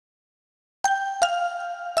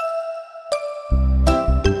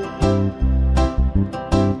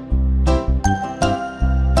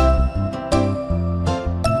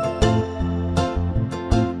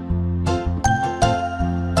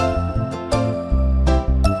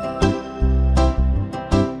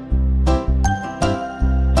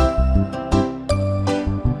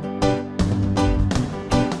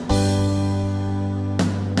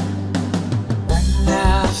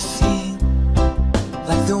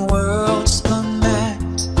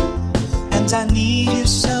need you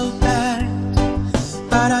so bad,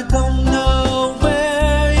 but I don't know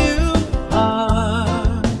where you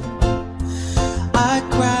are. I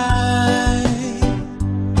cry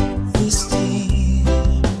these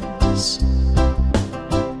tears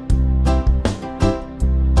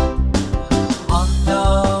on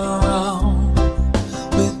our own.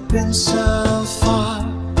 We've been so far,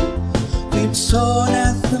 we've torn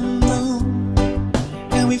at the moon,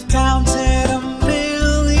 and we've counted a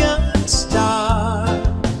million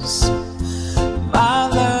stars. My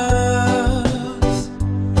love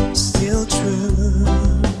is still true.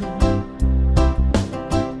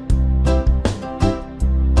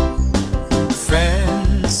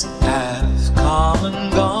 Friends have come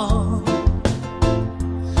and gone,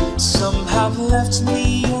 some have left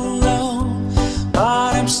me alone,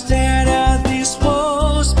 but I'm staring at these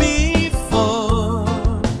walls before,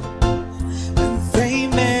 and they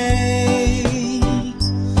make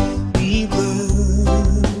me blue.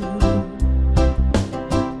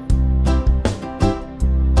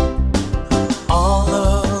 All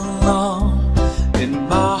along in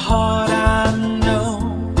my heart I know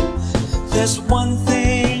there's one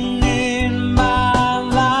thing in my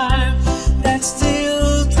life that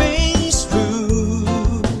still rings true.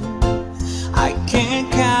 I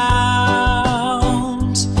can't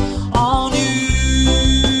count on you.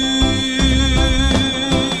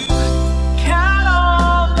 Count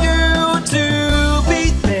on you to be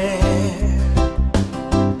there.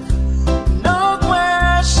 No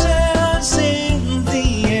questions in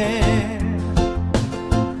the air.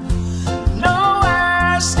 No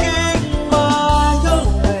asking why or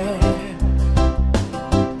where.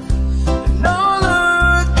 No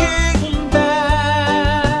looking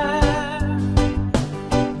back.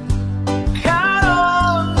 Count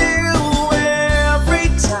on you every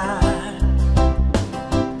time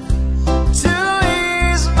to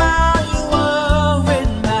ease my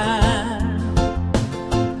worried mind.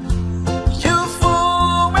 You'll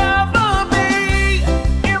forever be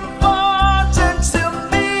important to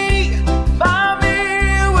me, my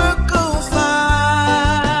miracle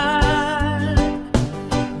find.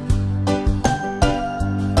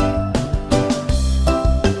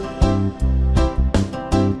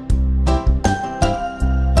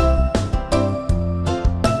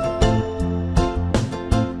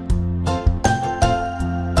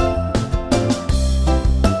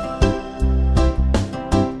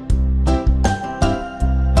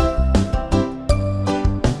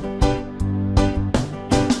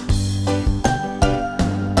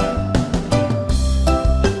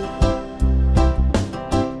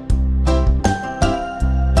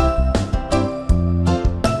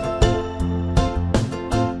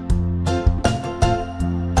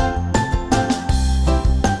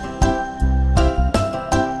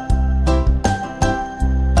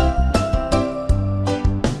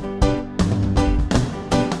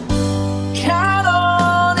 Count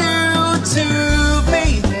on you to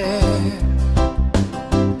be there.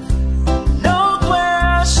 No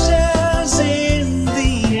questions in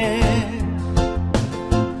the air.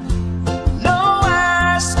 No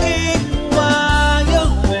asking why or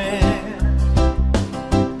where.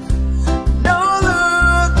 No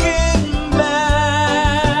looking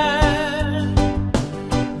back.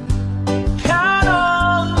 Count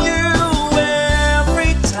on you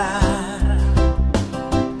every time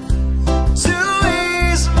to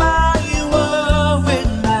ease my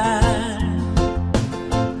worried mind.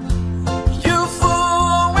 You'll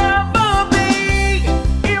forever be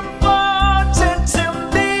important to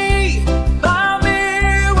me, my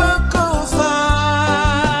miracle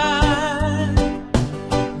find.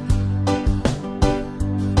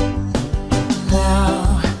 Now,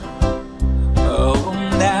 oh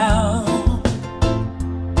now,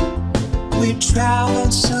 we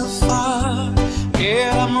traveled so far,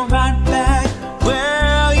 yet I'm right back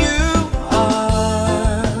where you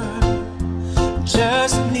are.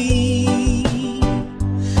 Just me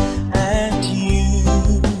and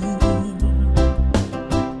you.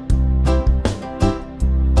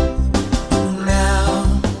 Now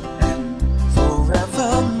and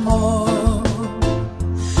forevermore,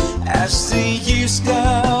 as the years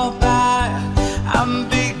go by, I'm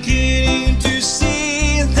beginning to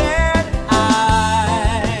see that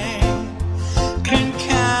I can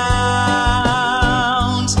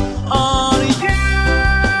count on you.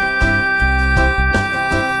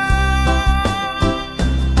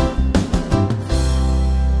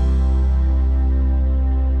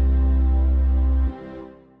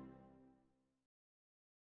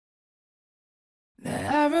 The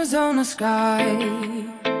Arizona sky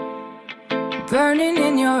burning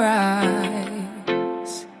in your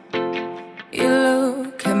eyes. You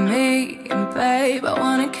look at me and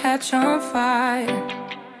catch on fire.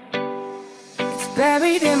 It's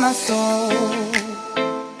buried in my soul,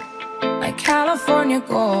 like California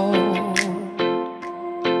gold.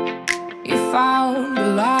 You found a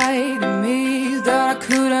light in me that I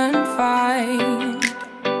couldn't find.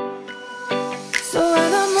 So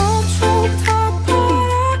when I'm all choked up but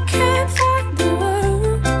I can't find the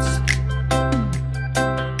words,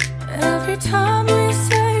 every time we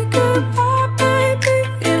say goodbye, baby,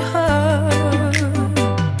 it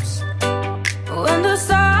hurts. When the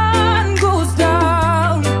sun goes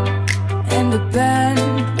down and the band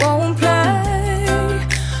won't play,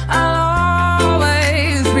 I'll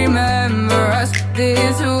always remember us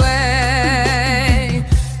this way.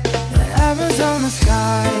 The Arizona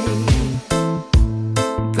sky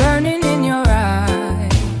burning in your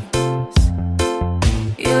eyes.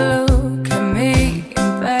 You look at me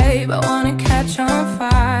and babe, I wanna catch on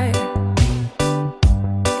fire.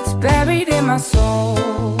 It's buried in my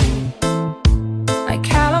soul, like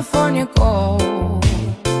California gold.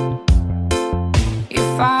 You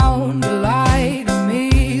found a light in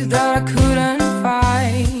me that I couldn't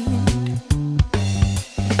find.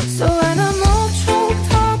 So when I'm all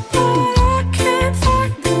choked up but I can't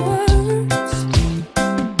find the words,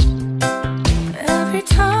 every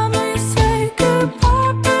time we say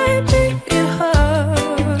goodbye, baby, it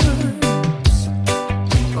hurts.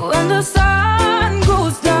 When the sun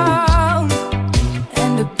goes down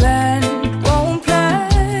and the band won't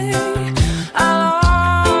play, I'll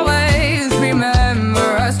always remember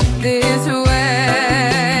us this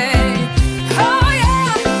way. Oh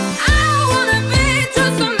yeah, I don't wanna be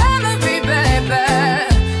just a memory, baby.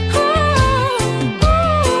 Ooh,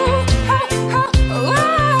 ooh, oh, oh, oh,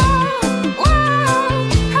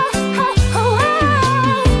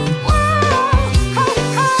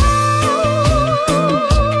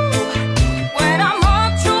 when I'm all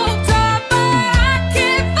choked up but I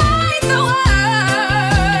can't find the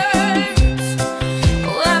words,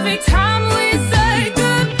 every time we say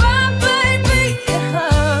goodbye, baby, it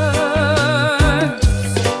hurts.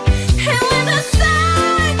 And when the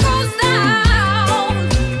sun goes down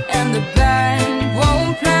and the band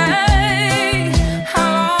won't play,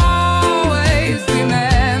 I'll always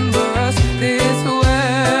remember us this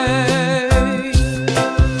way.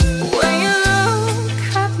 When you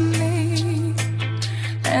look at me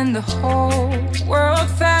and the whole world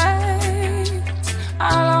fades,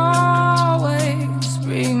 I'll always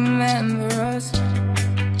remember us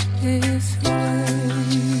this way.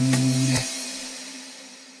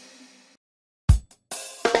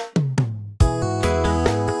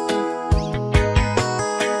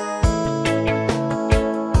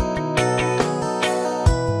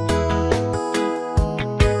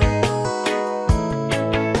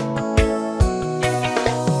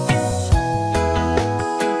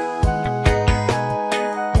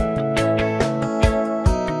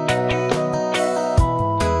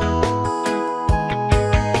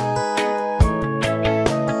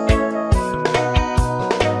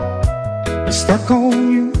 Stuck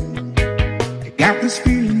on you, you got this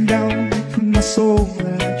feeling down in my soul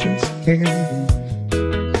that I just can't lose.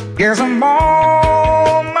 Yes, I'm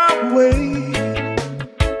on my way.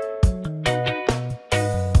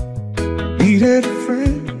 Needed a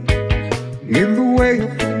friend in the way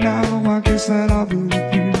of it now. I guess that I'll be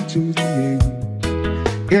with you to the end.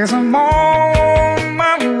 Yes, I'm on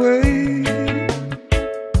my way.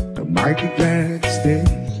 I might be glad to stay.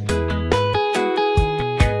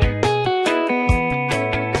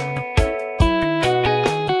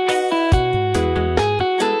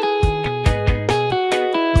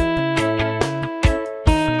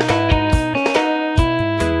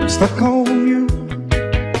 Stuck on you,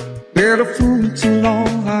 been a fool too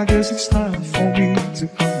long. I guess it's time for me to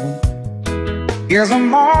come home. Yes,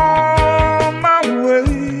 I'm on my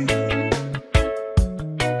way.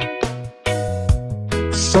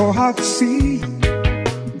 So hard to see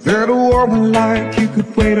that a woman like you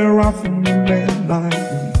could wait around for a man like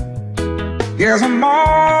me. Yes, I'm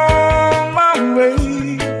on my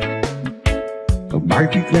way. I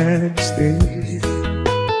might be glad to stay.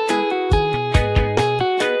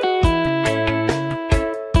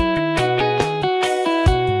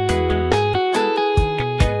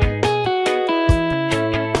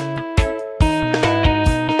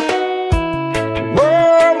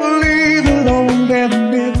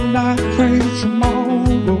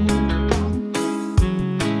 Tomorrow,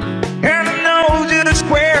 and I know just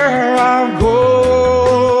where I'm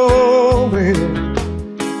going.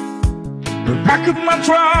 The back of my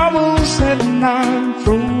troubles and I'm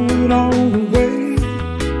throwing it all away.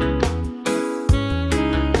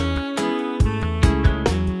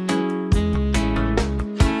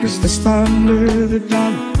 Cause this time with a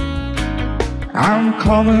dollar I'm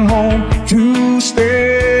coming home to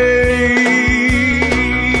stay.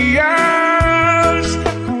 I'm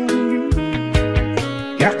stuck on you.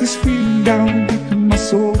 Got this feeling down deep in my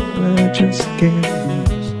soul that I just can't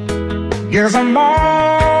lose. Guess I'm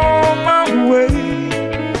on my way.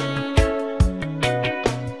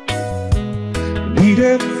 Need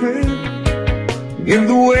a friend in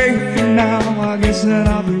the way for now. I guess that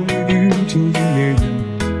I'll be with you till the end.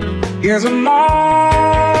 Guess I'm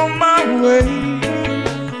on my way.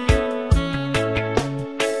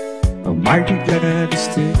 I might be glad to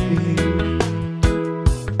stay.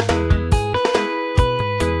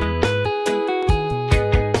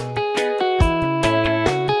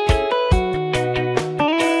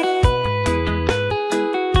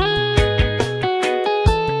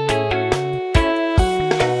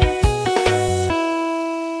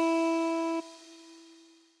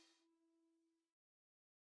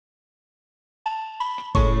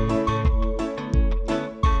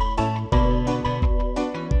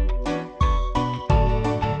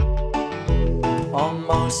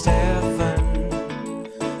 Almost heaven,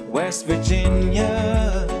 West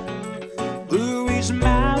Virginia, Blue Ridge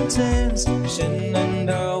Mountains,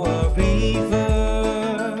 Shenandoah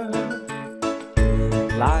River.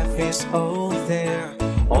 Life is old there,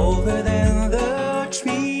 older than the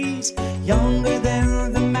trees, younger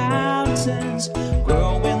than the mountains,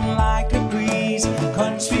 growing like a breeze.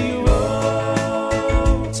 Country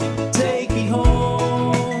roads, take me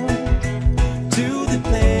home to the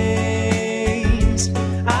place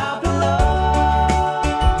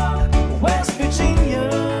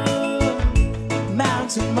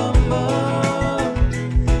mama,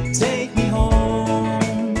 take me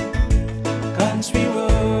home. Country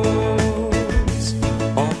roads,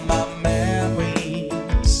 all my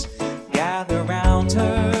memories gather round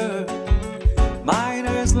her.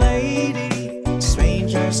 Miner's lady,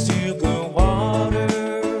 strangers to blue water.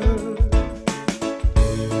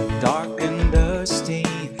 Dark and dusty,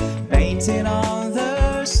 painted on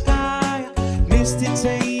the sky. Misty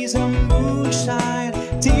days of moonshine,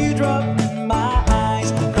 teardrop in my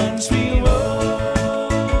eyes. Country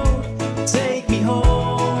road, take me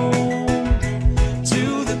home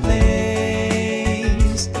to the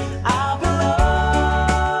place I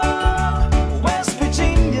belong. West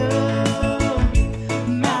Virginia,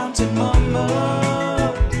 mountain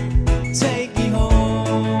mama, take me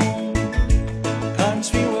home.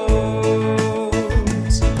 Country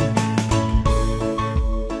roads.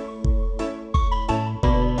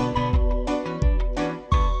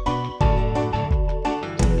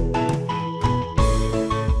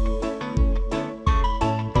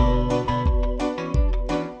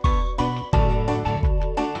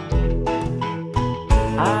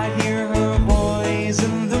 I hear her voice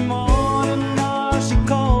in the morning, or she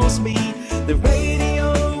calls me. The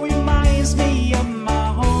radio reminds me of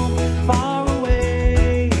my home far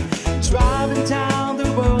away. Driving down the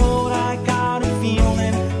road, I got a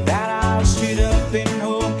feeling that I should have been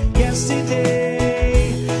home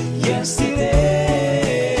yesterday.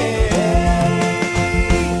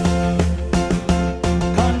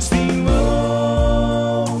 Country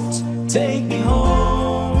roads, take me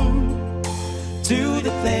home to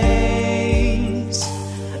the place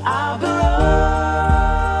I belong.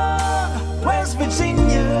 West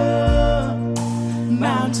Virginia,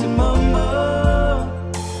 mountain mama,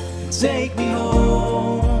 take me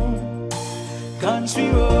home. Country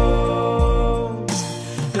roads,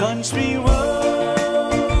 country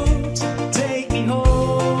roads, take me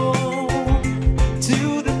home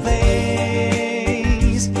to the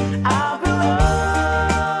place I belong.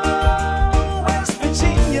 West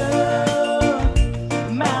Virginia,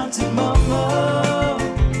 mountain mama,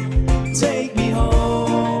 take me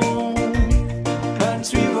home.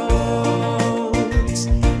 Country roads,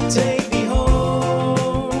 take me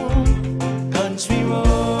home. Country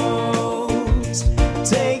roads,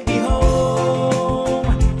 take me home.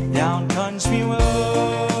 Down country roads.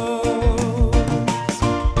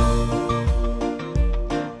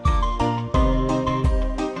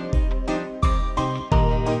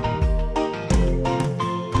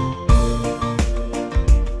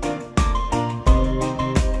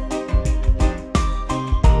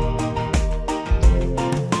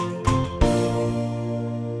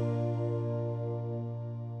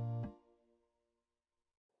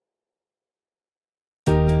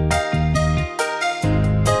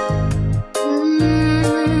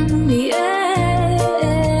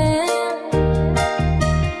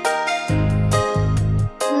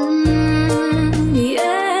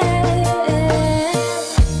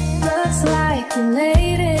 Looks like we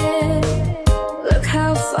made it. Look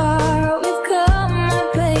how far we've come,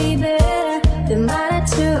 my baby. They might have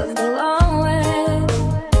took the long way.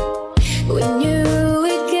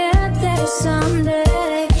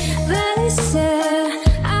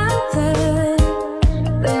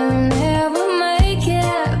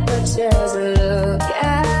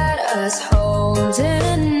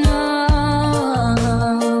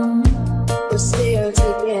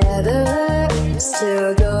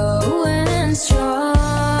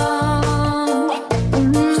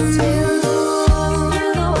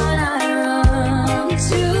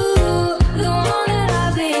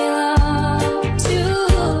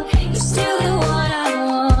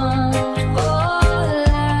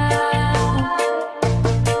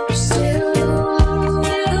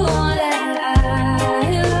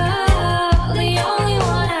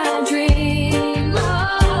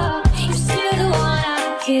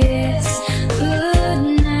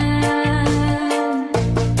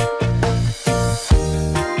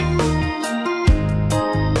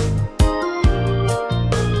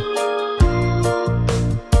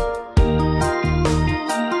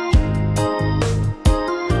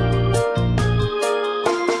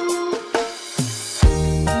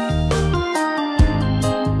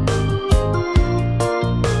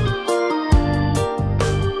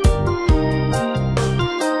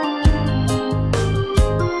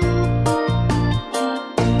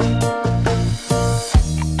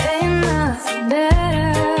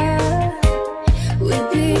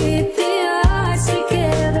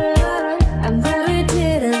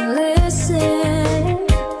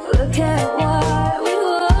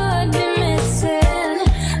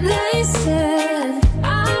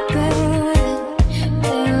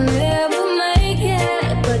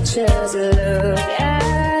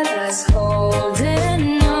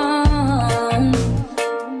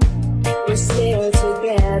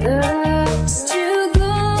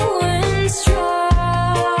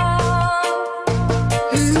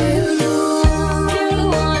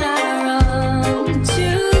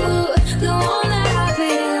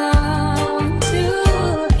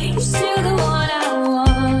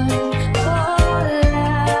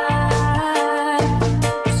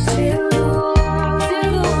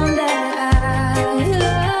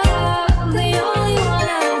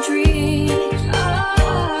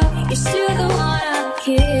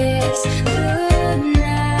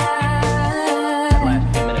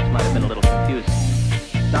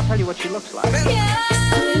 tell you what she looks like.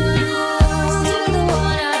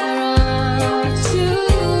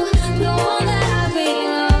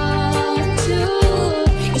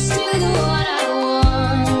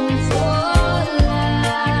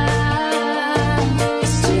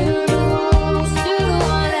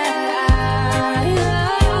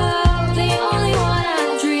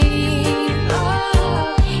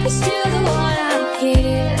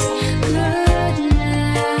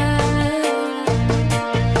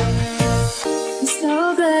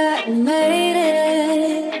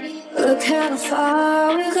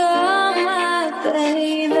 Far we come, my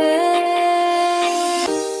baby.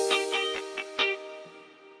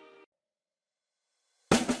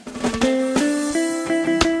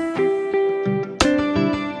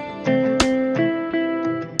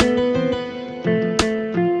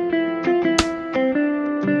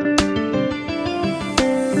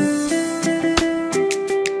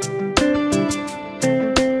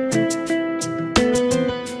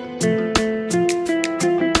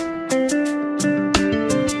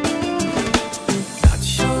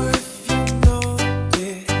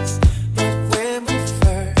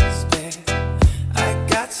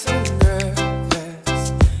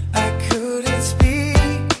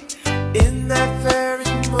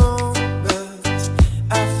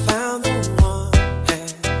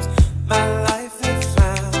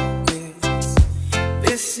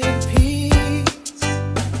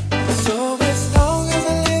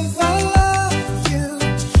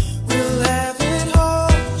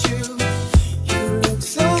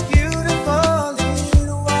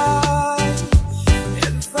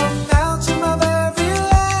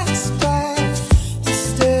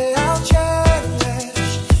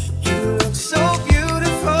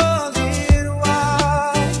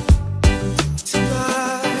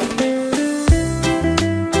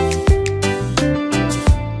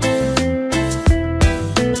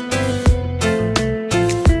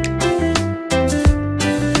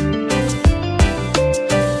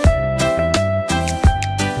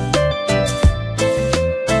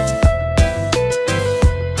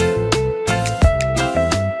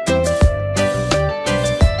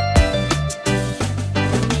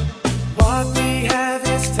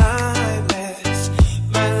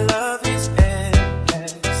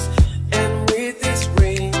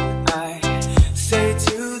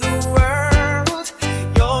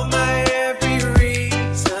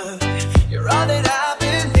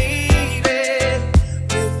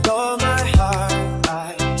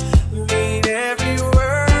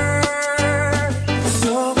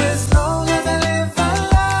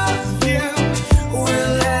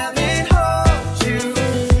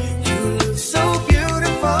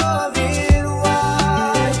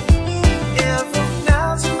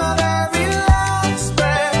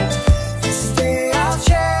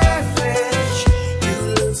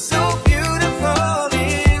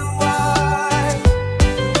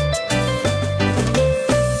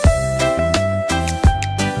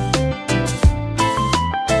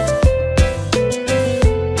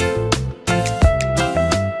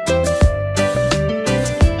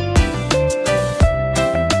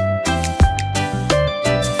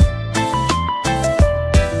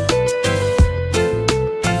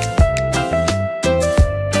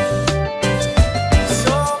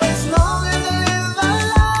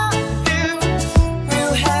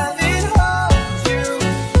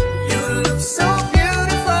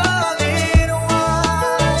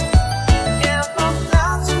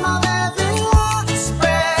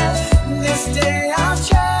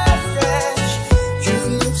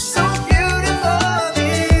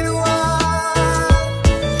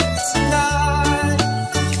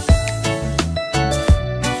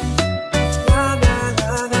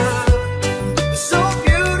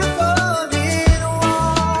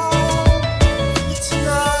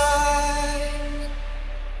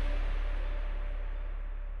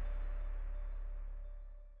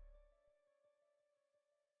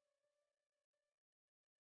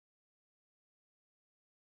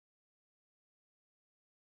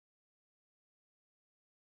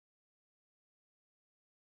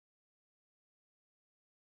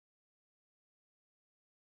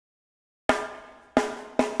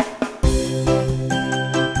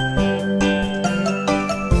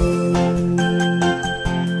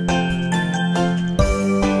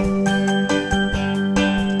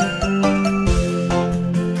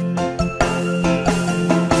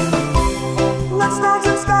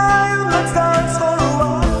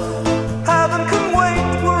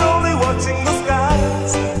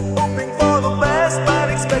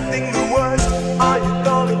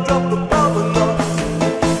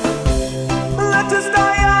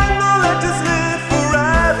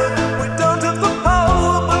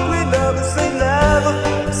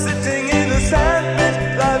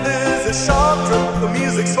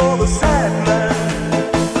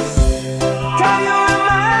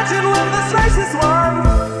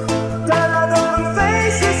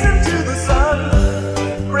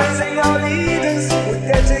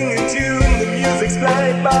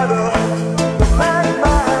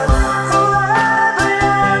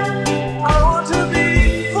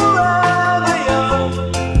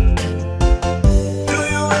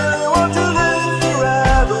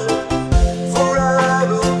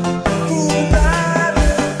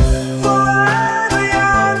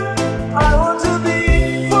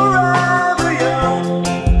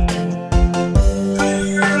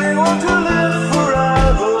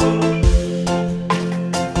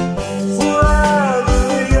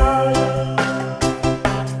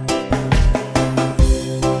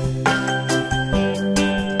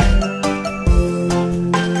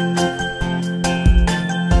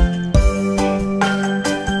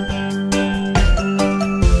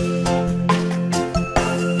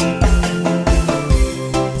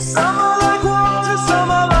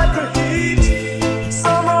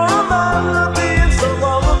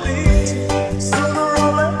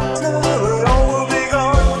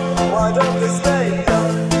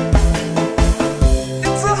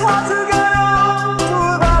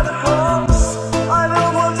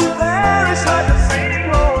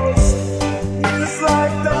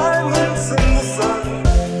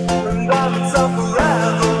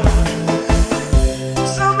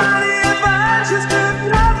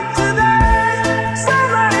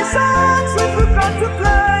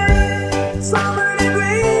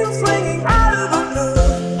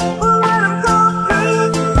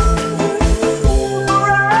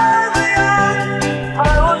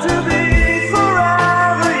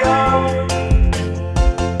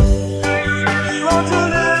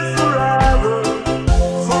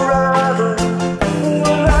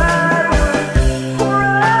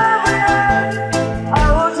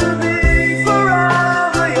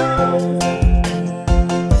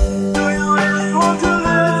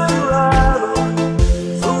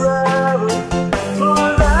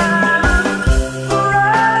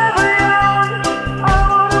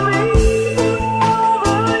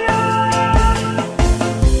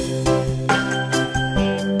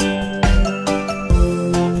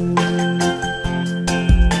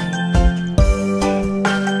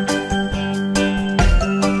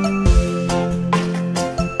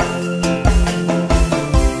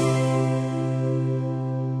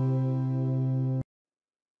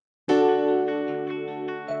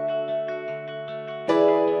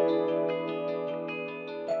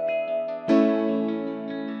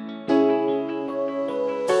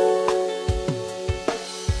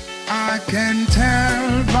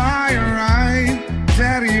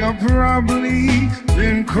 you've probably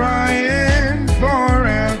been crying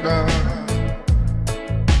forever.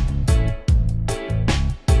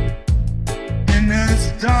 And the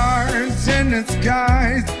stars in the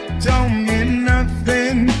skies don't mean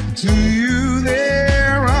nothing to you.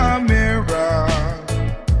 They're a mirror.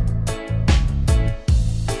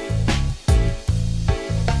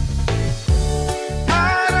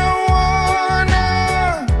 I don't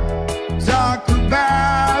wanna talk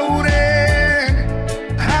about it,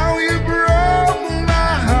 how you broke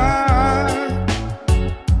my heart.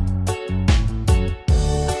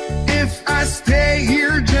 If I stay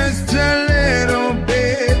here just a little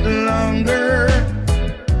bit longer,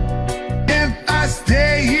 if I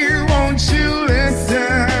stay here, won't you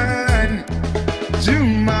listen to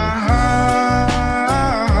my heart?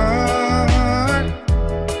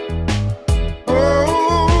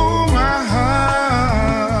 Oh, my heart.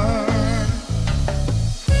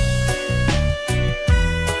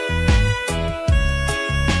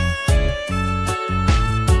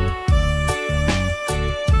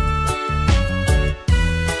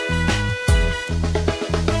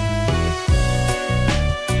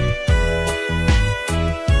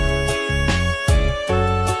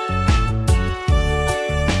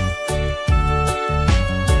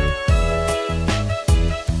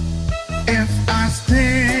 If I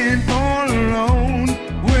stand all alone,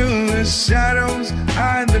 will the shadows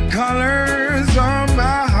hide the colors on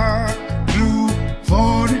my heart? Blue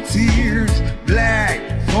for the tears, black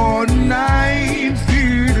for the night.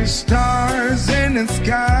 Fear the stars in the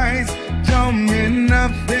skies don't mean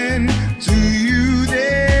nothing to you.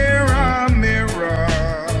 They're a mirror.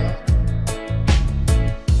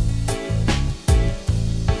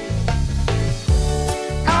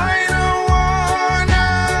 I don't wanna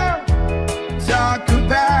talk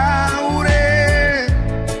about it,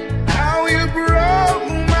 how you broke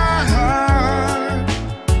my heart.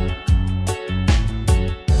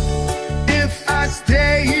 If I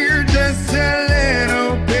stay here just a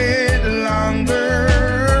little bit longer,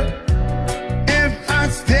 if I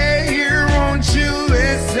stay here, won't you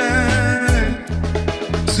listen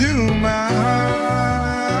to my heart?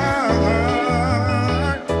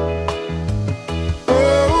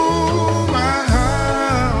 Oh, my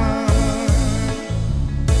heart.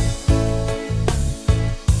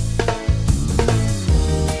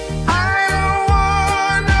 I don't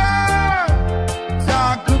wanna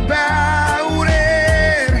talk about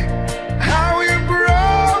it, how you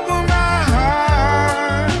broke my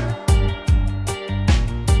heart.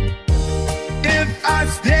 If I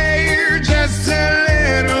stay here just a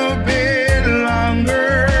little bit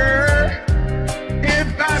longer, if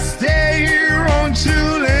I stay here, won't you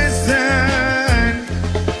listen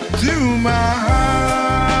to my heart?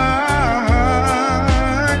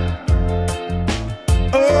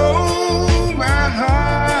 Oh, my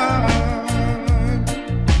heart.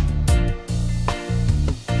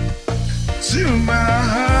 To my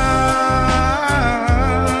heart.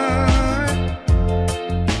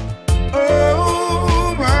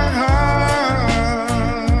 Oh, my heart.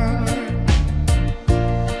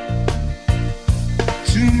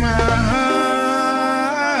 To my heart.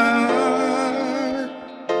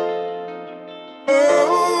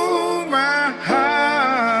 Oh, my heart.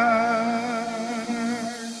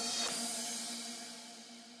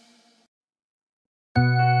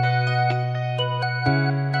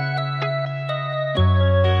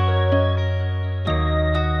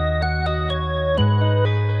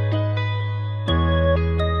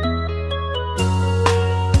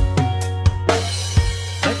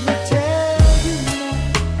 Let me tell you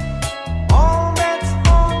all that's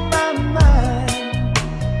on my mind.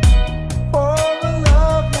 For a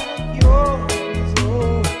love like yours,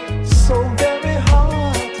 oh, so very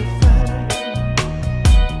hard to find.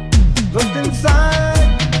 Looked inside,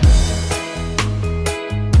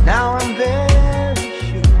 now I'm very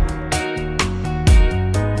sure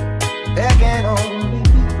there can only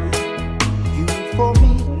be you for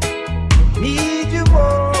me. Need you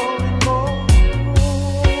more and more.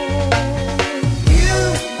 You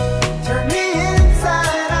turn me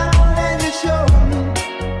inside out and you show me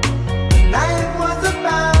life was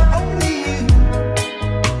about only you,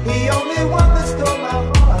 the only one that stole my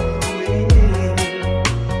heart away.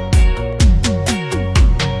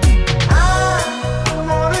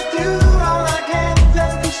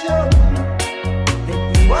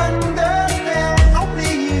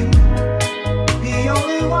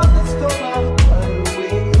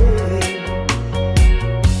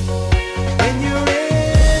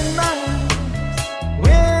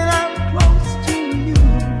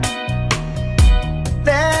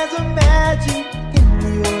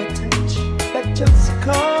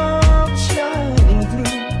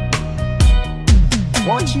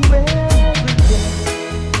 Want you every day,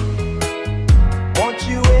 want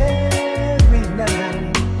you every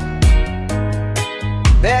night,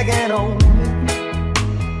 begging on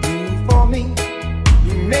you for me.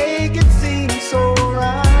 You make it seem so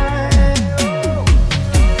right.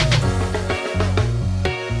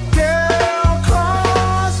 Girl,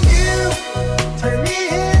 'cause you turn me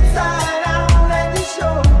inside out and you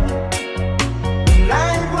show me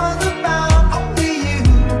life was about only you,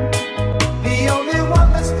 the only one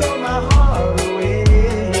that stole my heart away.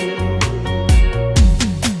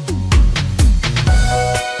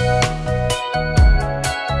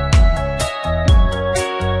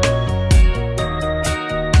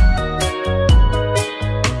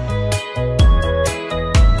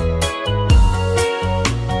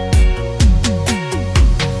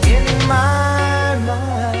 In my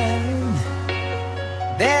mind,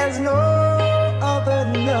 there's no other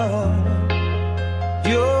love.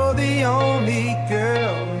 You're the only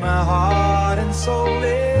girl my heart and soul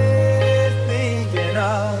is thinking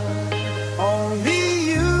of. Only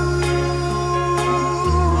you,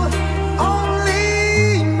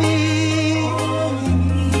 only me.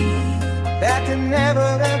 That can never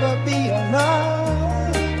ever be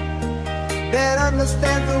enough. That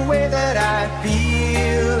understands the way that I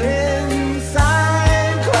feel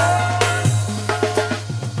inside. 'Cause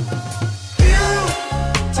you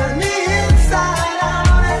turn me inside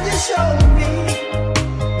out and you show me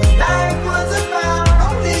life was about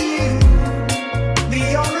only you, the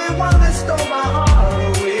only one that stole my heart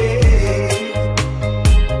away.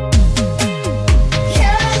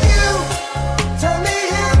 Yeah, you turn me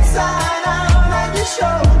inside out and you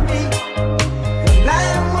show me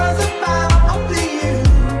life was about only you,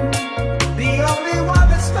 the only one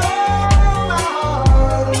that stole my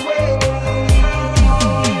heart away.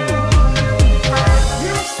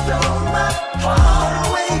 You stole my heart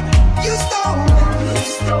away. You stole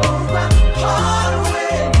my heart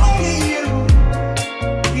away. Only you,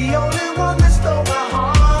 the only one that stole my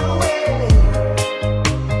heart away.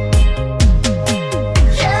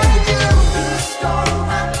 Yeah, you stole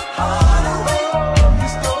my heart away. You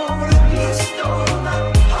stole my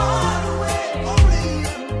heart away. Only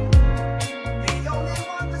you, the only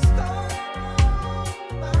one that stole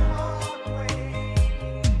my heart away.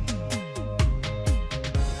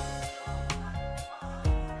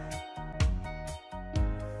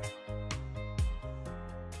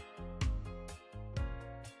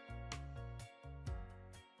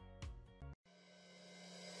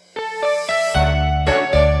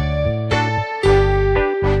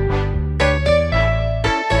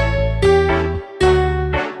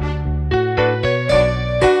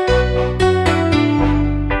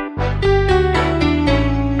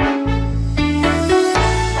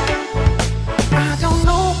 I don't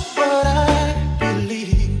know, but I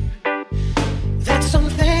believe that some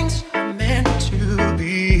things are meant to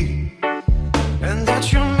be, and that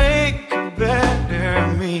you make a better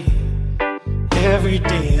me. Every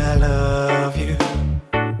day I love you.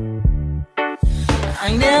 I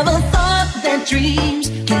never thought that dreams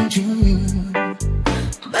came true,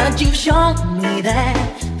 but you've shown me that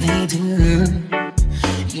they do.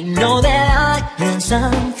 You know that I am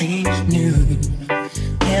something new.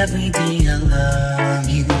 Every day I love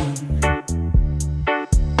you.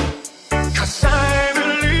 'Cause I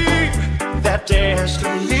believe that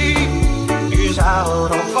destiny is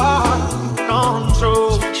out of our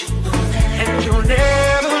control, and you'll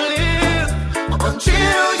never live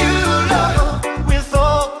until you love with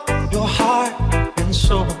all your heart and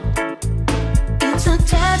soul. It's a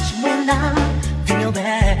touch when I feel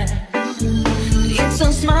bad. It's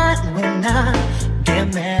a smile when I get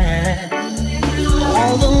mad.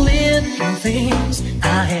 All the little things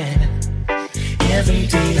I have. Every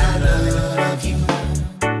day I love you.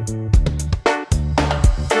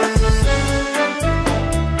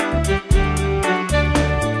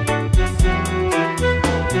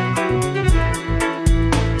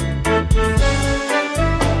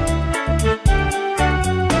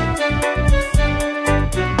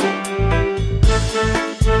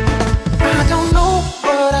 I don't know,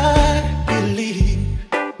 but I believe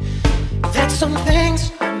that some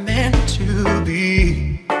things are meant to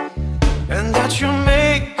be, and that you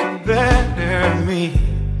make a better me.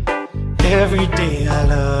 Every day I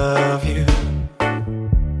love you.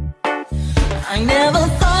 I never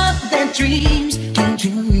thought that dreams came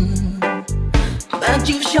true, but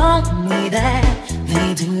you've shown me that they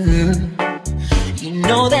do. You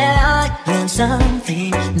know that I am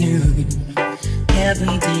something new.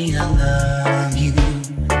 Every day I love you.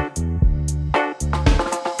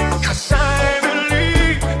 'Cause I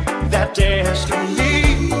believe that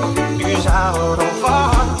destiny is out of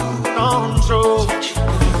our control.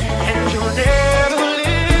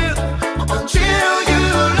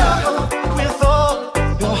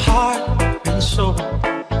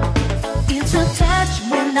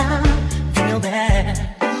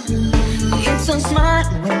 It's a smile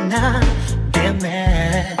when I get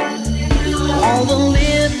mad. All the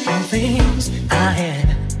little things I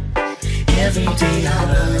had. Every day I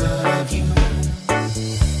love you.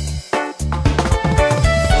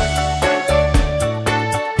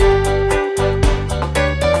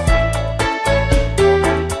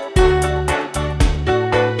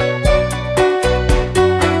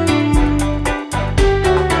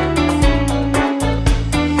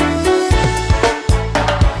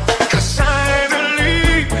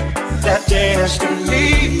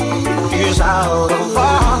 Destiny is out of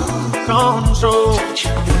our control,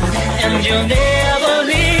 and you'll never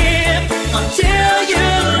live until you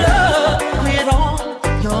love with all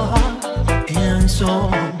your heart and soul.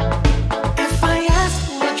 If I ask,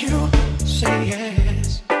 would you say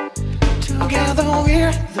yes? Together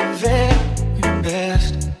we're the very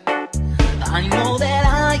best. I know that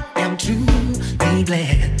I am truly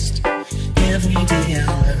blessed. Every day I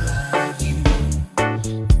love you.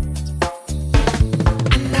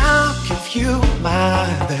 You my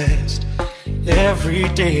best. Every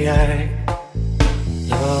day I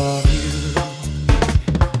love you.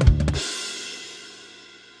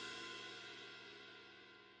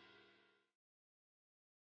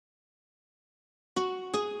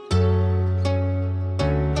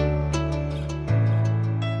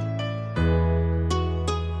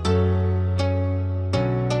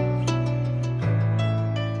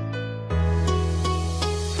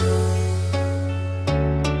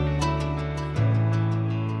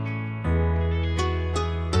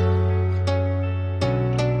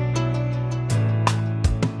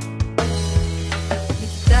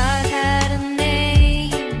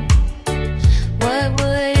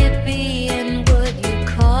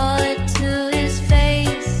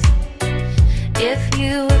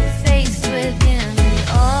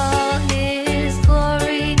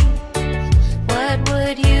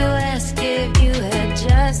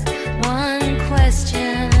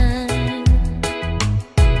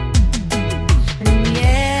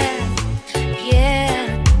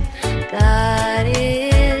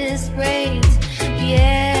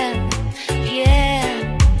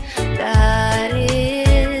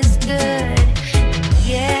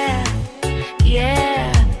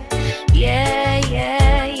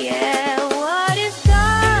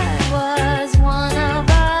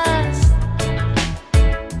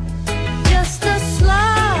 Just a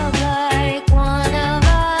slug like one of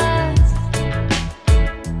us.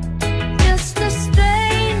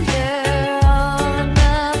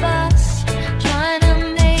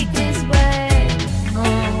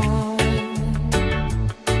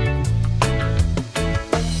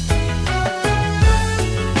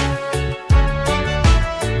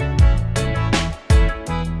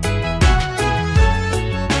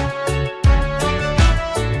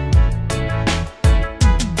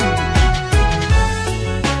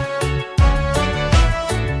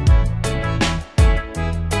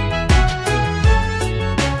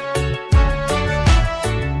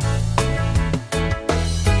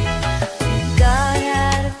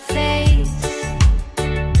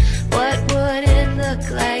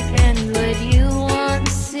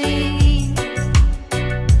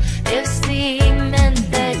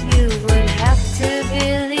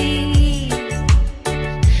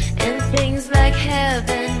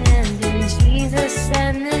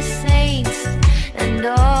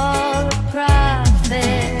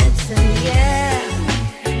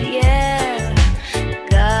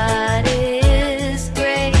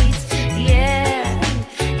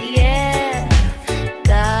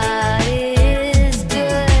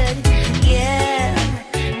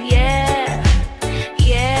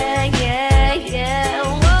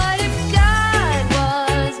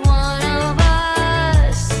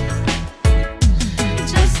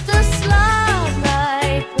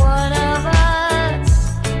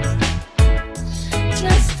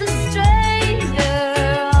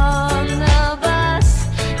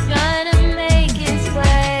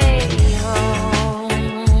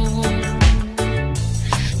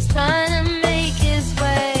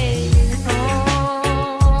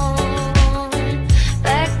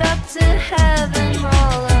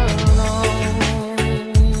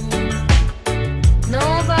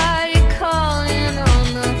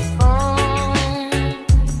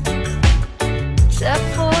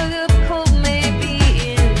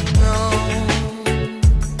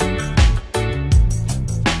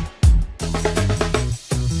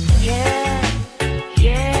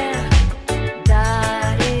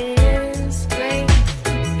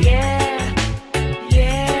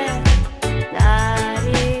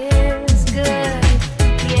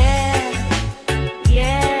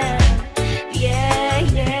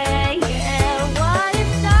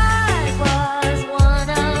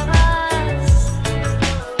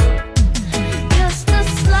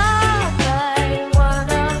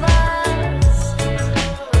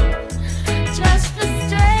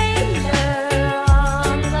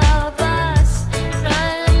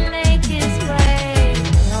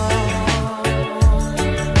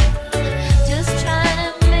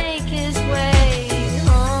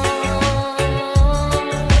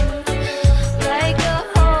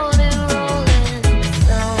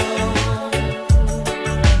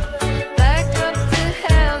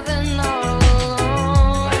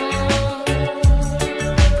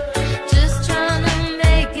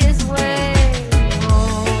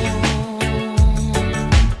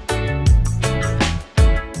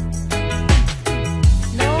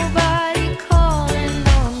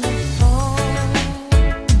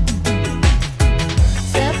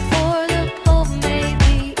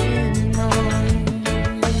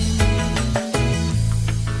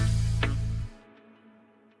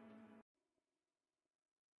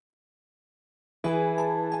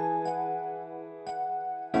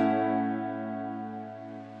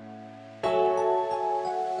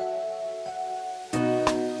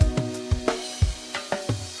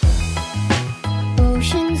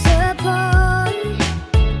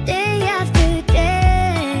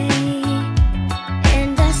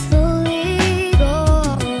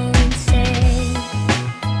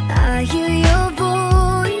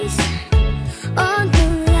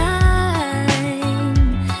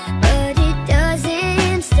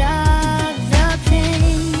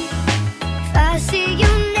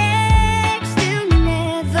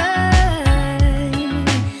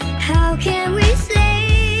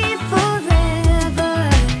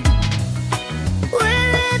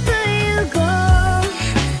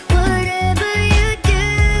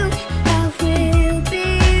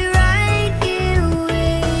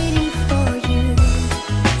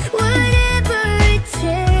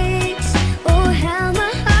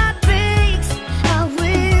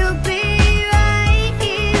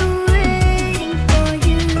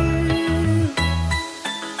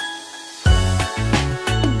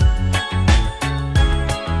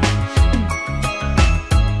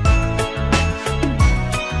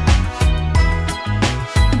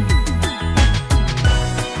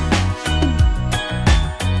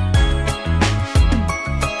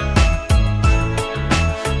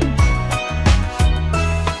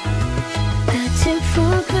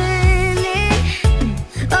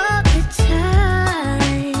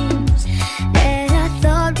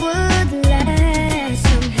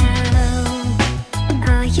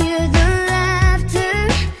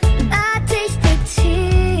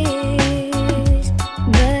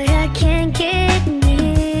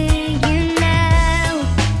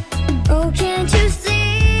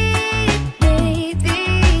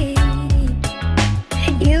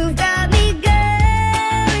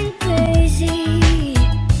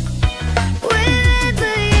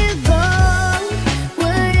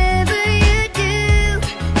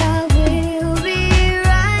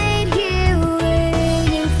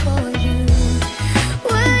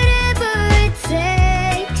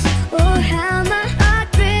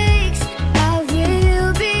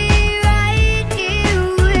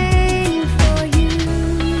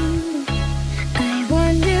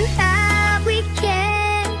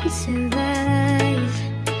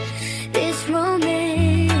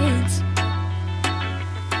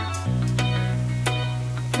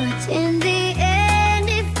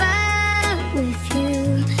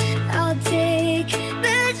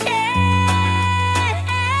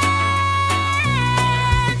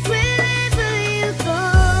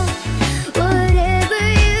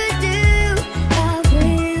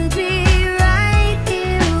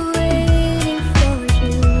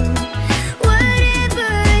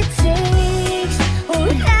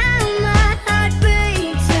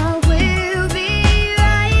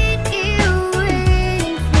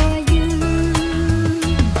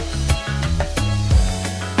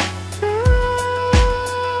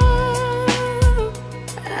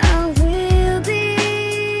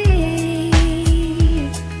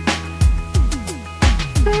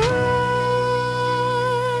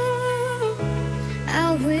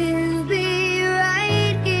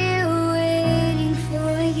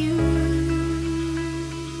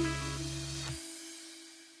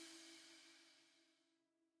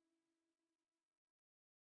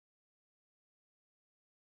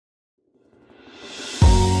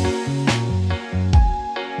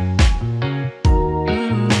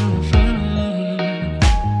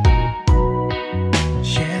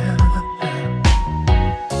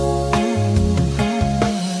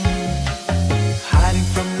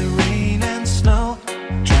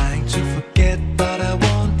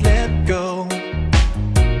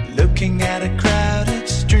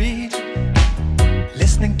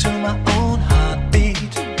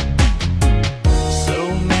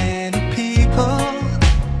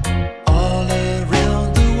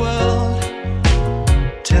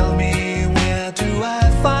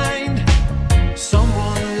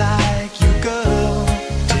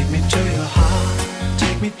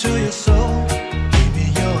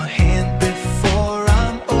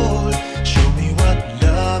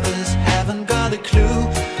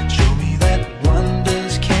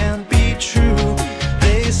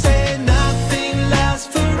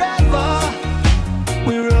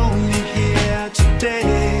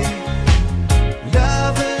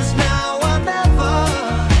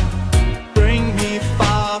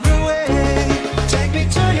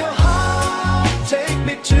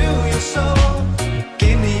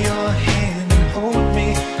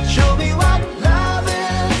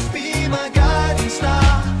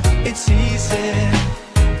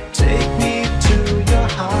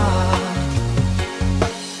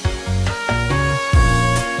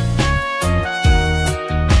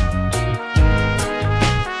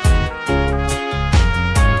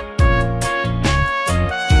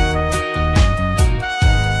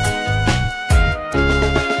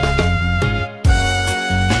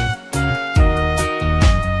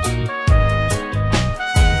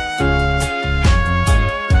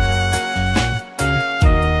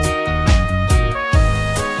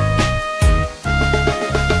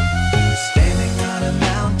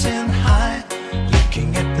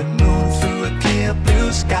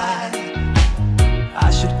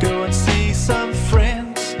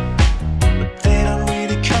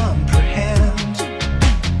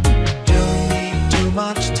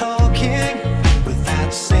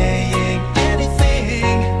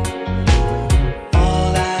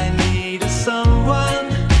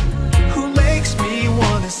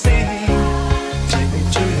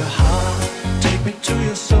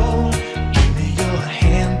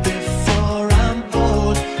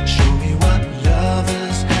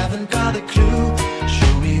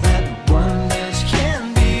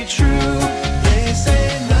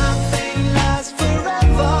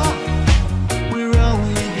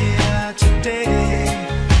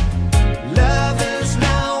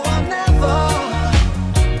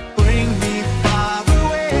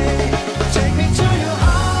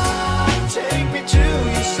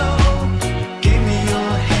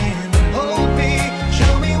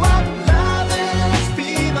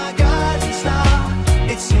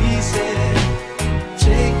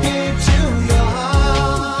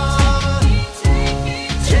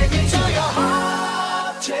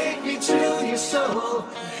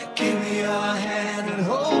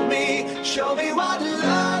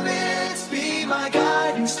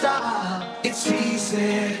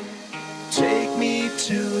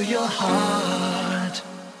 heart.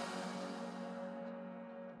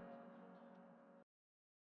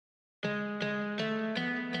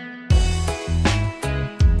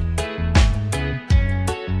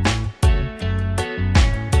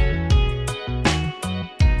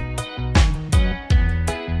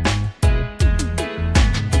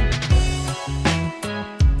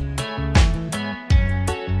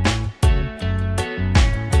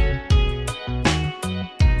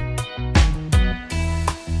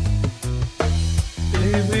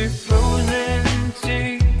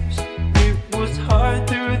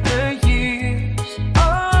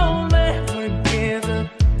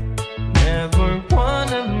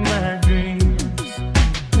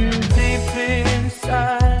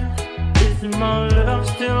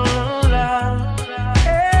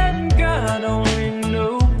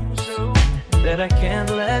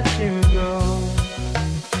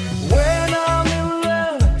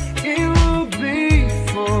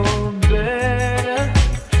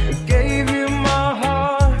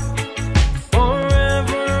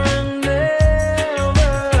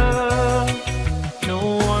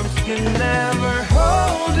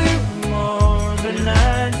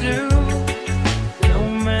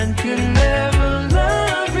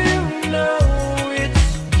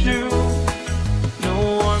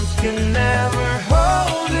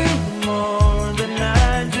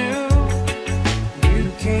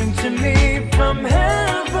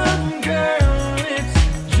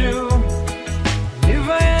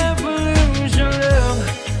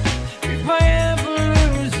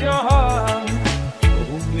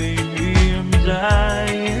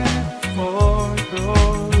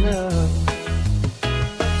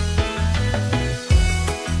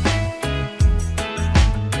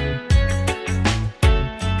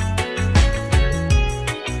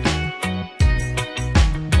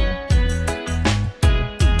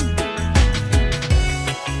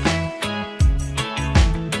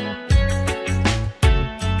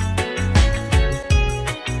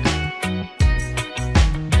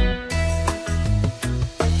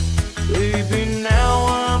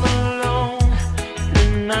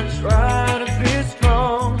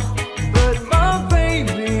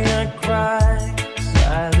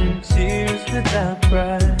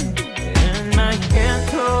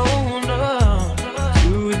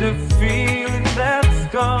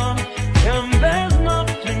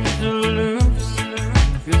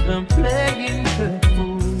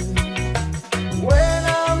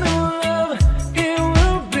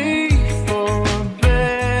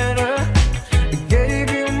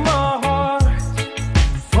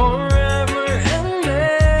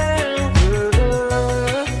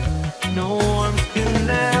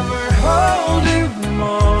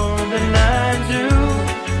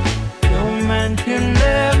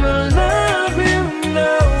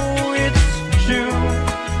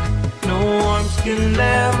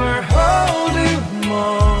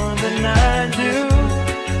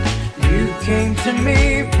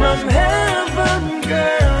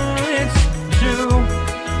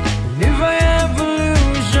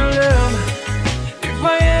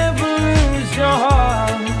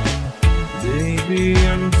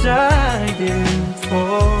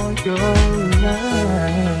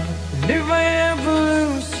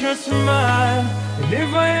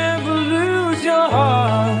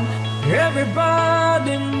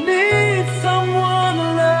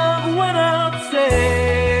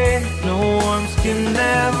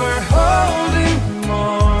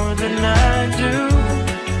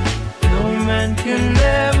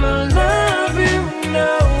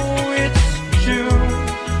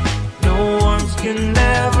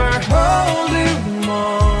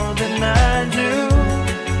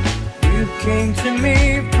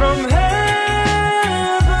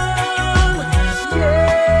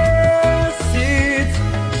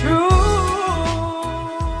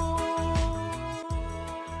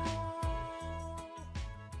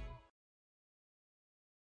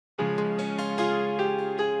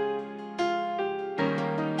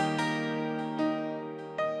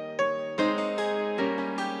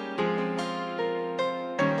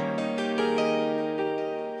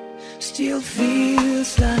 Still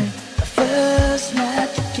feels like the first night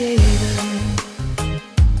together.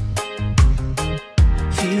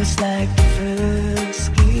 Feels like the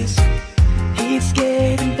first kiss. It's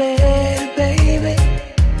getting better, baby.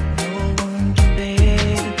 No one can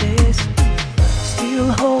better this.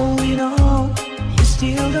 Still holding on, you're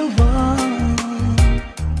still the one.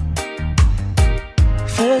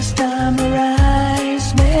 First time our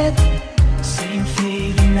eyes met, same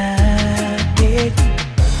feeling I get.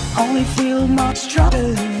 Only feel much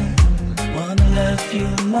stronger, wanna love you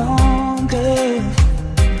longer.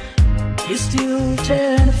 you still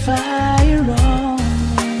turn the fire on.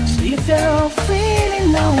 So if you're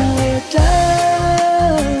feeling nowhere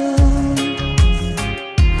down,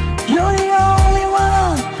 you're the only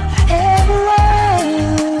one I ever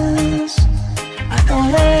was. I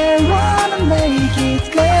only wanna make it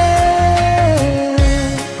good.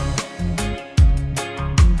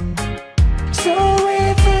 So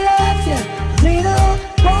if I love you a little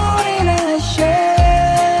more than I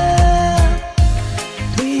should,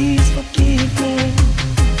 please forgive me.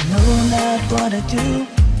 Know not what I do.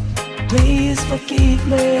 Please forgive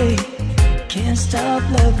me. Can't stop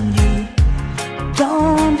loving you.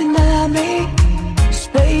 Don't deny me this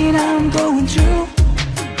pain I'm going through.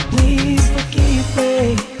 Please forgive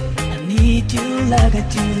me. I need you like I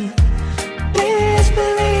do. Please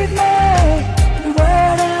believe me. The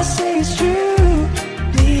word I say is true.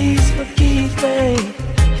 Please forgive me.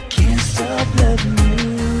 I can't stop loving you.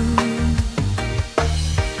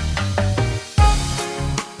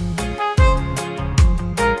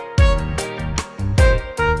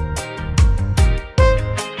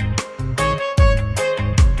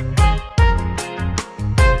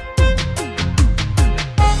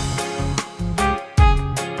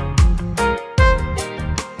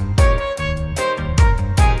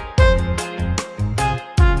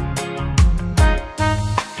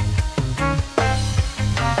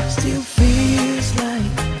 Still feels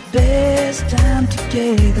like best time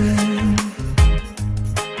together.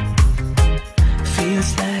 Feels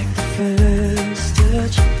like the first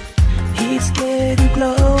touch. It's getting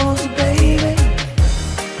closer, baby.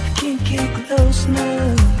 I can't get close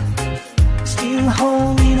enough. Still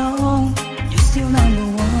holding on. You're still number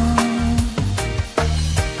one.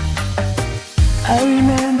 I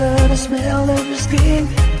remember the smell of your skin.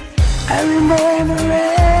 I remember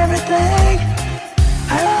everything.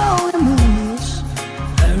 I know the moves.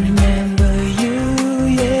 I remember you,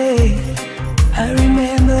 yeah. I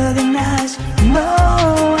remember the nights. No,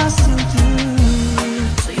 I still do.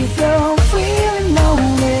 So if you're feeling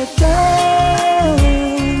nowhere down,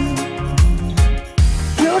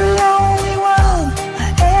 you're the only one I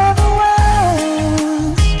ever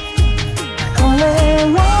was. I only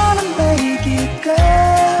wanna make it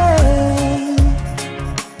good.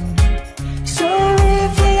 So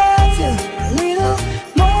if I love you a little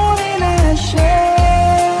more than I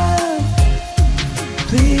should,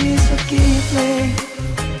 please forgive me.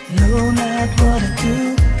 Know not what I do.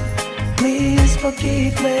 Please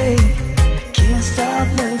forgive me. I can't stop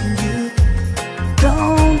loving you.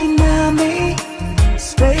 Don't deny me this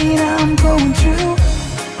pain I'm going through.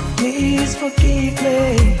 Please forgive me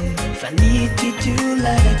if I need you to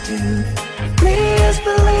like I do. Please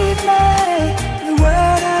believe me. The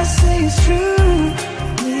word I say is true.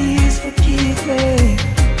 Please forgive me.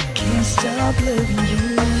 Can't stop loving you.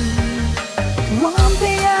 One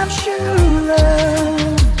thing I'm sure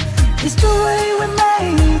of is the way we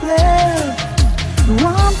made love.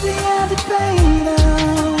 One thing I depend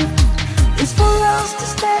on is for us to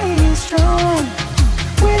stay strong.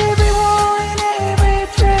 With every war and every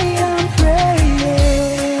day I'm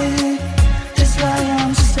praying. That's why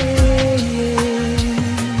I'm saying,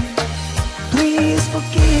 please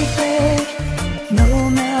forgive me. Know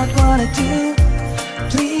not what I do.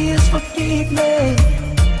 Please forgive me.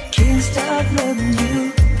 Can't stop loving you.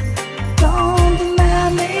 Don't deny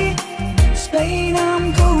me this pain I'm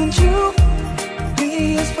going through.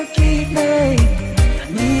 Please forgive me. I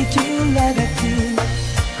need you like I do.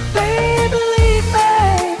 Baby, believe me.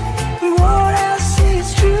 The word I say is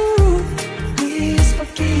true. Please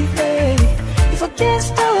forgive me if I can't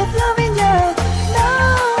stop loving you. No,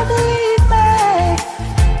 believe me.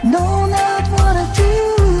 Know not what I do.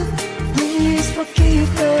 Please forgive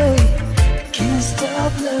me. Can't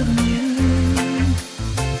stop loving you.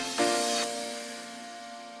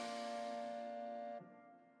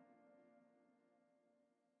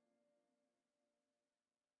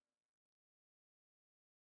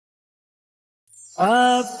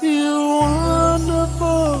 I feel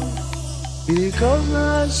wonderful because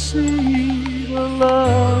I see the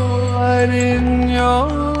love right in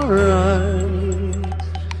your eyes,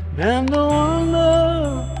 and the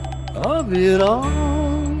wonder of it all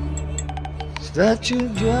is that you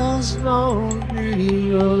just don't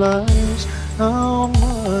realize how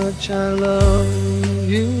much I love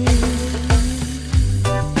you.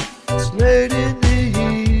 It's late in the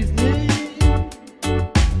evening,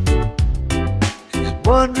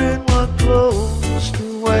 wondering what clothes to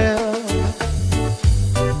wear.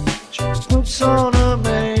 She puts on her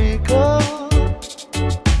makeup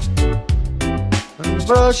and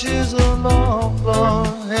brushes her long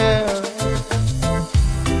blonde hair,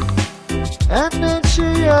 and then she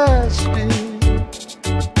asks me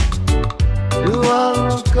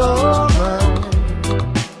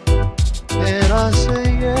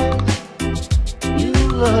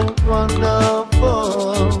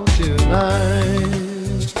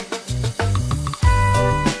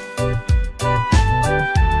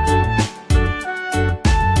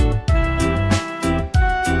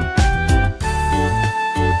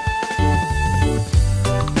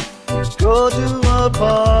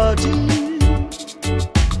party,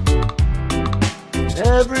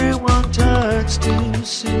 everyone turns to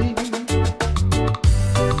see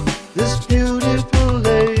this beautiful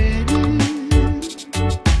lady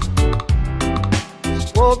is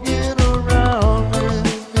walking around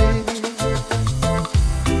with me.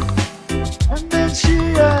 And then she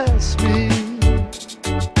asks me,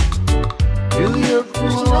 "Do you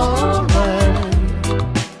feel alright?"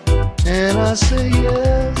 And I say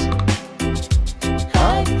yes,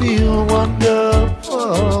 I feel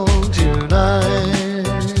wonderful tonight.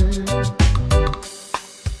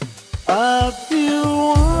 I feel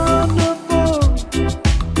wonderful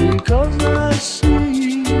because I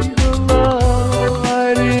see the love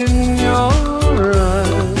right in your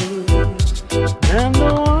eyes. And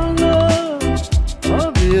the wonder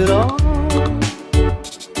of it all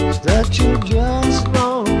is that you just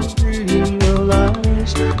don't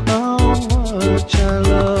realize how much I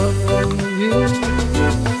love you.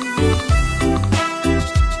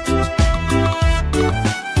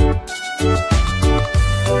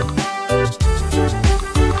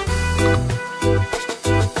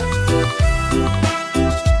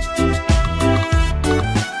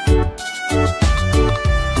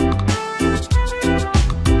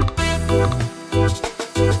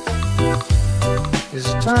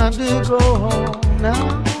 It's time to go home now,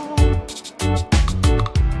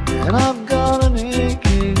 and I've got an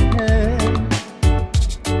aching head.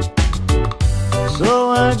 So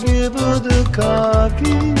I give her the car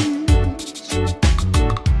keys,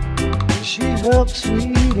 and she helps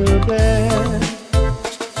me to bed.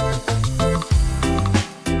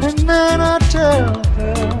 And then I tell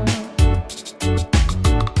her,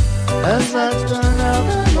 as I turn out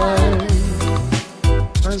the light,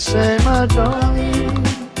 I say, "My darling,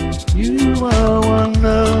 you are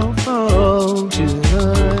wonderful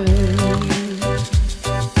tonight."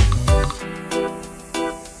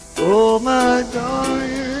 Oh, my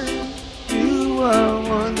darling, you are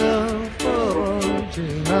wonderful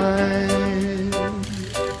tonight.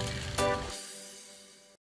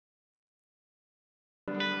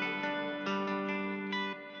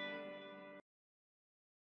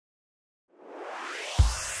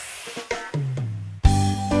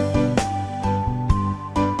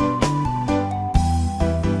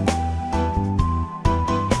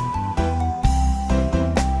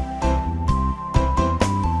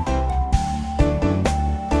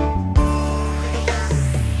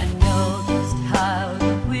 I know just how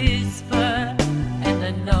to whisper, and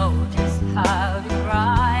I know just how to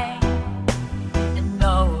cry. I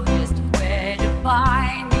know just where to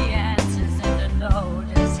find the answers, and I know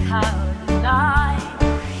just how to lie.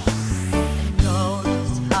 I know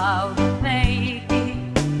just how to fake it,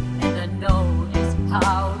 and I know just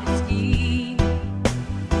how to scheme.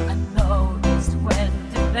 I know just when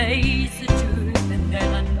to face the truth, and then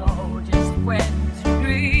I know just when to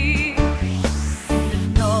dream. I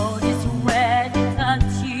know just where to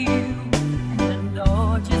touch you, and I know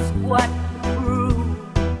just what to prove.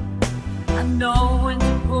 I know when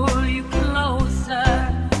to pull you closer,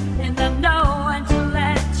 and I know when to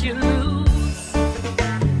let you loose.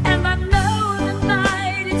 And I know the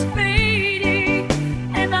night is fading,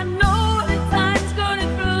 and I know the time's gonna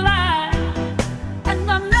fly. And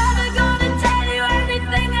I'm never gonna tell you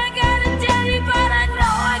everything I gotta tell you, but I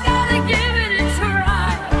know I gotta give it a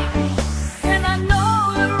try. And I know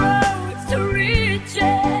the roads to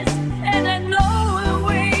riches, and I know the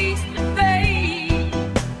ways to fame.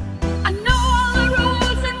 I know all the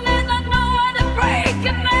rules, and then I know how to break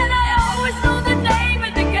them, and I always know the name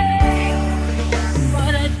of the game.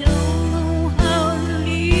 But I don't know how to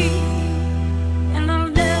leave, and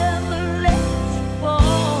I'll never let you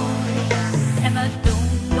fall. And I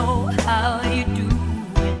don't know how you do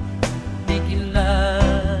it, making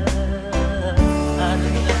love out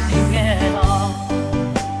of nothing at all.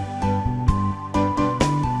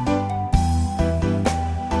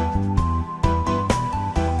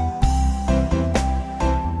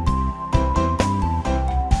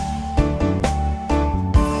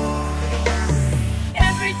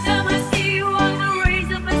 Every time I see you on the rays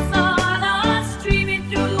of the sun, I'm streaming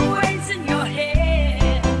through the waves in your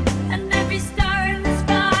head. And every star in the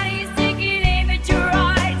sky is taking aim at your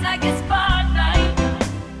eyes like a spotlight.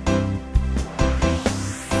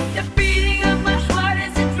 The beating of my heart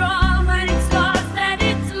is a drum, and it's lost, and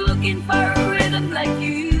it's looking for a rhythm like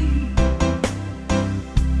you.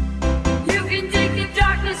 You can take the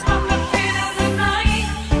darkness from the pit of the night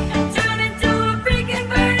and turn it to a freaking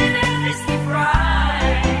burning endlessly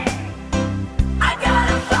bright. I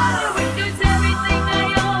gotta follow it, 'cause everything I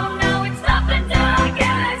own now it's nothing till I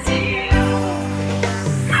get to you.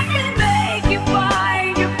 I can make you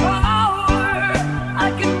find your power. I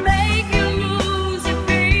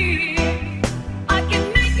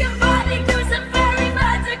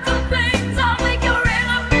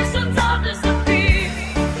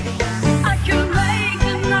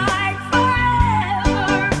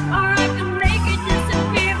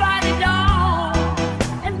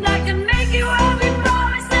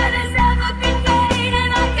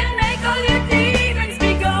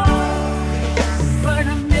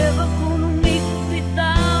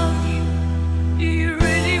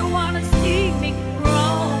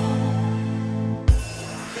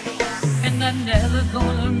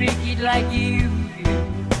like you do,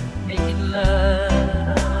 making love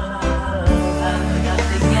out of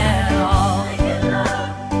nothing at all.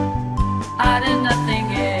 Out of nothing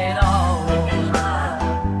at all.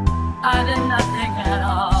 Out of nothing at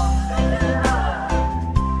all.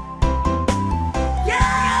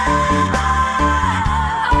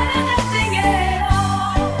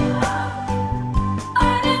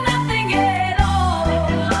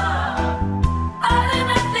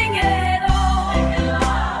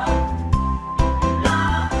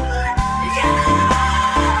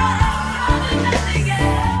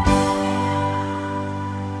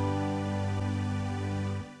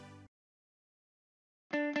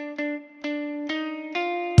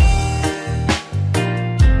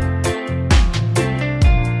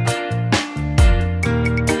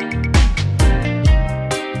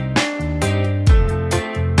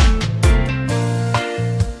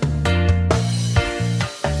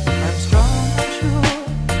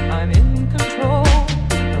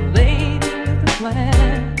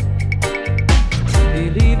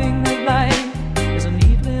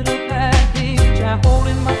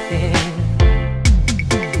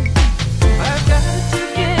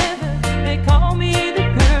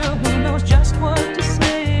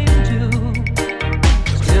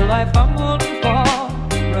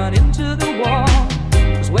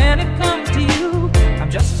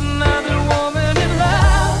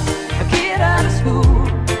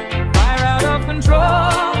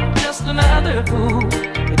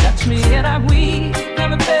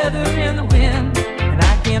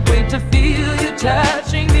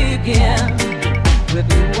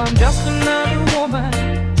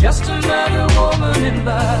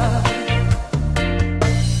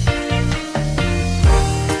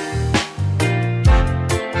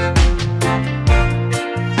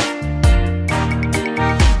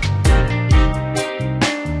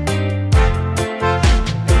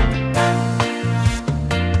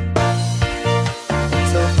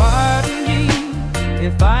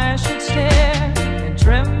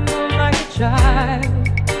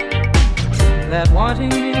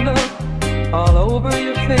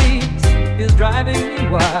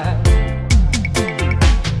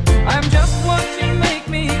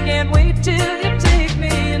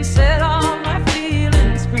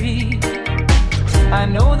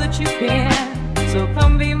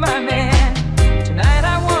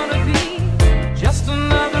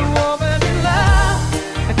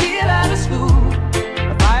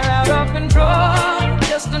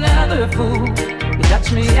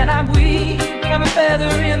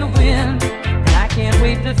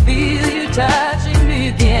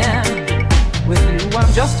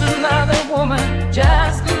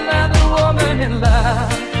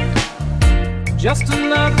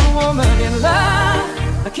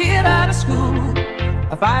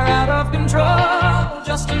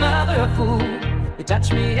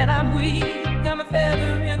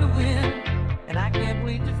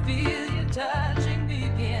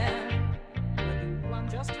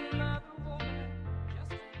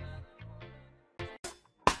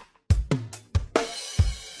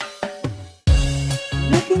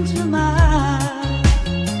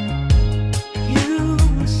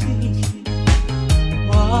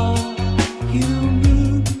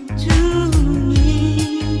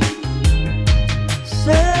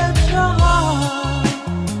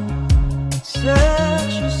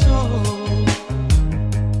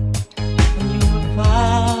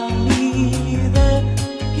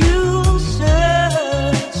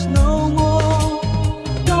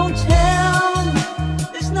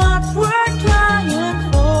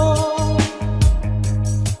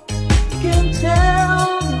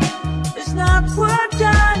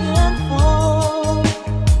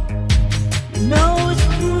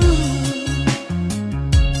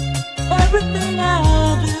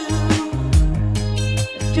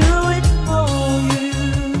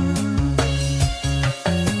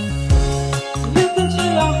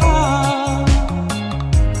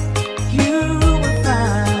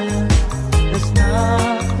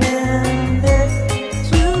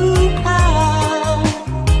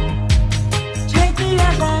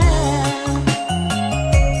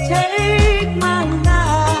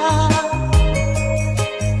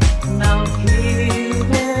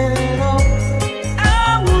 I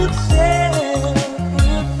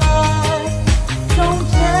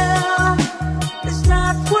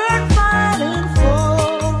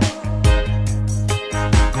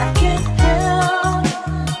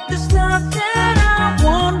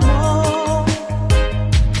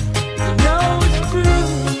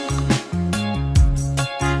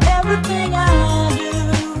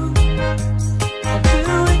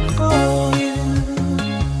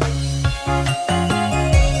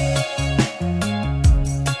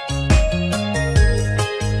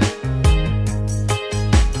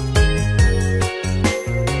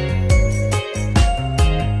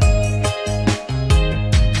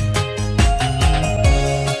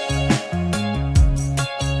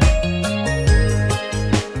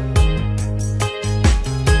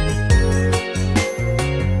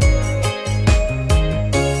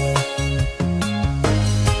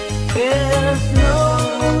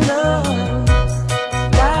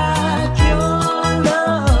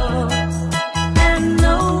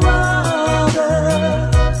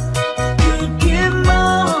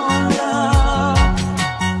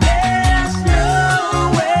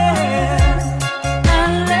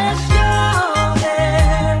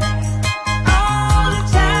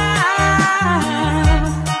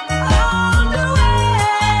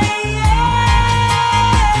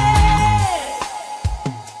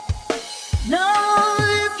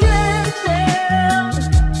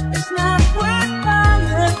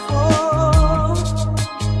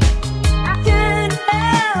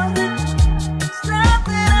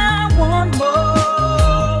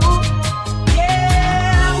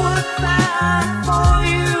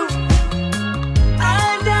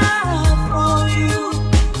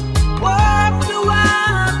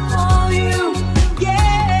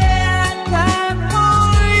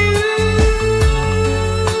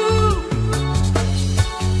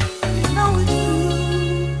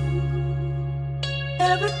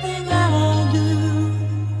everything I